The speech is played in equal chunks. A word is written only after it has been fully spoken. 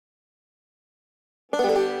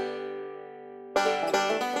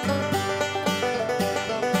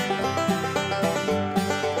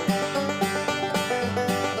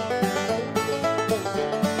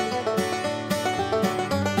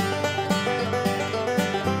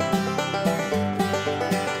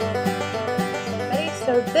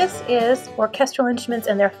This is Orchestral Instruments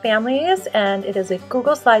and Their Families, and it is a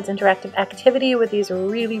Google Slides interactive activity with these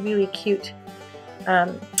really cute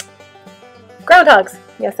groundhogs.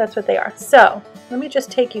 Yes, that's what they are. So let me just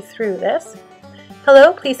take you through this.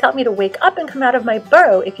 Hello, please help me to wake up and come out of my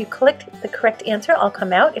burrow. If you clicked the correct answer, I'll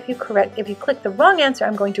come out. If you click the wrong answer,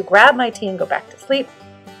 I'm going to grab my tea and go back to sleep.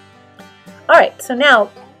 All right, so now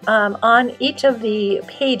on each of the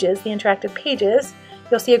pages, the interactive pages,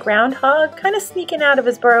 you'll see a groundhog kind of sneaking out of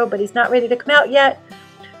his burrow, but he's not ready to come out yet.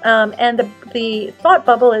 And the thought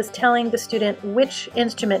bubble is telling the student which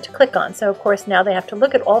instrument to click on. So of course now they have to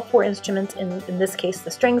look at all four instruments, in this case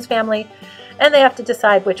the strings family, and they have to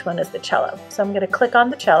decide which one is the cello. So I'm going to click on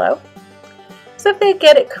the cello. So if they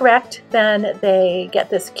get it correct, then they get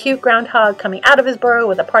this cute groundhog coming out of his burrow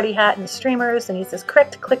with a party hat and streamers, and he says,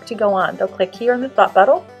 correct, click to go on. They'll click here in the thought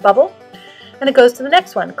bubble, and it goes to the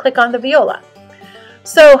next one, click on the viola.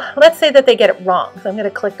 So let's say that they get it wrong. So I'm going to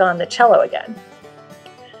click on the cello again.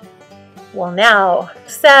 Well, now,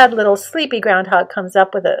 sad little sleepy groundhog comes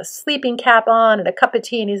up with a sleeping cap on and a cup of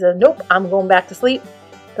tea, and he says, nope, I'm going back to sleep.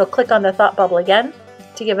 They'll click on the thought bubble again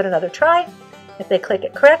to give it another try. If they click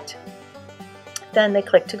it correct, then they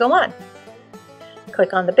click to go on.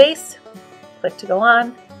 Click on the bass, click to go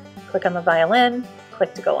on, click on the violin,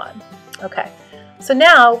 click to go on. Okay, so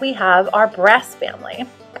now we have our brass family.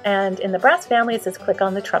 And in the brass family, it says click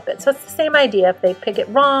on the trumpet. So it's the same idea. If they pick it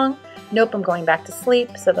wrong, nope, I'm going back to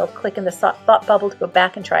sleep. So they'll click in the thought bubble to go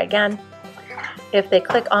back and try again. If they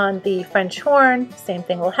click on the French horn, same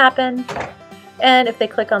thing will happen. And if they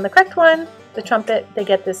click on the correct one, the trumpet, they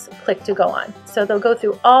get this click to go on. So they'll go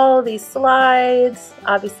through all these slides.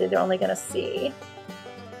 Obviously, they're only going to see.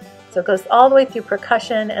 So it goes all the way through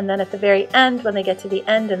percussion, and then at the very end, when they get to the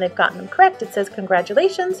end and they've gotten them correct, it says,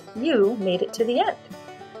 congratulations, you made it to the end.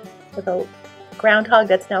 With a groundhog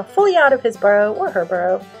that's now fully out of his burrow or her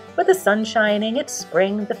burrow, with the sun shining, it's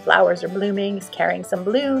spring, the flowers are blooming, he's carrying some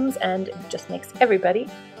balloons, and it just makes everybody